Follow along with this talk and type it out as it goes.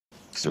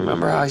Because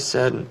remember how I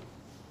said,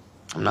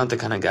 I'm not the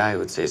kind of guy who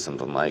would say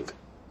something like,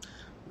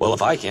 well,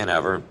 if I can't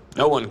have her,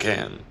 no one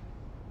can.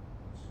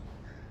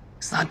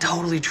 It's not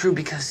totally true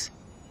because,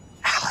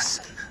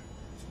 Allison,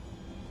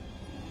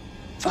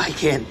 if I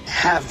can't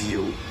have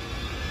you,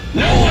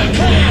 no one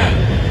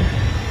can!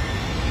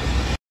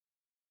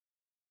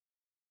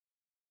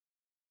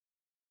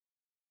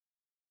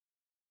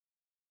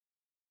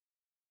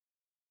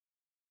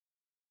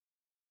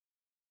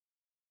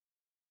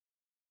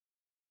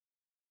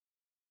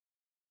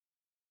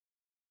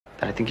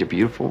 I think you're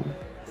beautiful.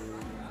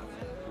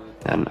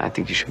 And I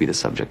think you should be the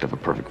subject of a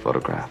perfect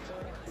photograph.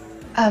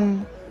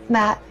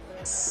 Matt,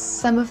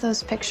 some of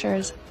those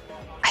pictures,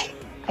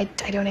 I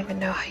don't even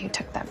know how you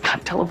took them.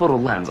 Telephoto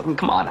lens. I mean,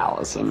 come on,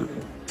 Allison.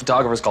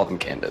 Photographers call them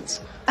candids.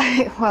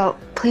 Well,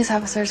 police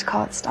officers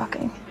call it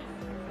stalking.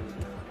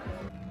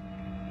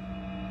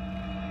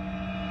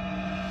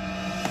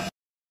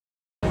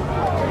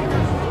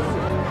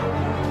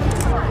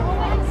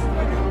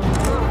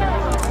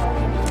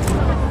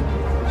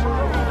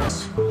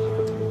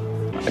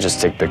 I just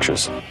take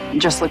pictures.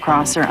 Just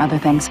lacrosse or other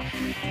things?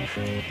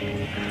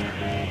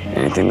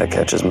 Anything that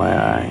catches my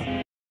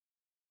eye.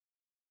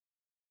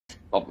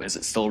 Oh, is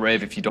it still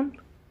rave if you don't?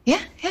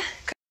 Yeah.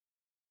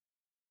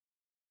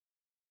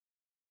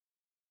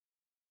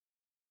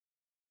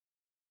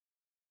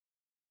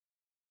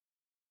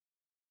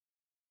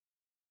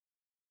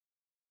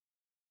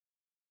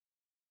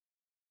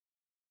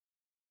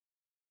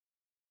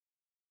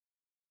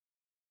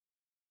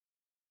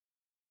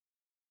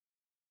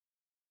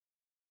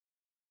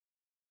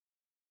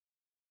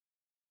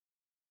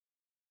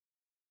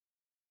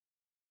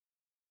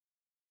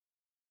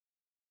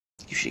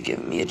 You should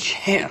give me a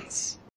chance.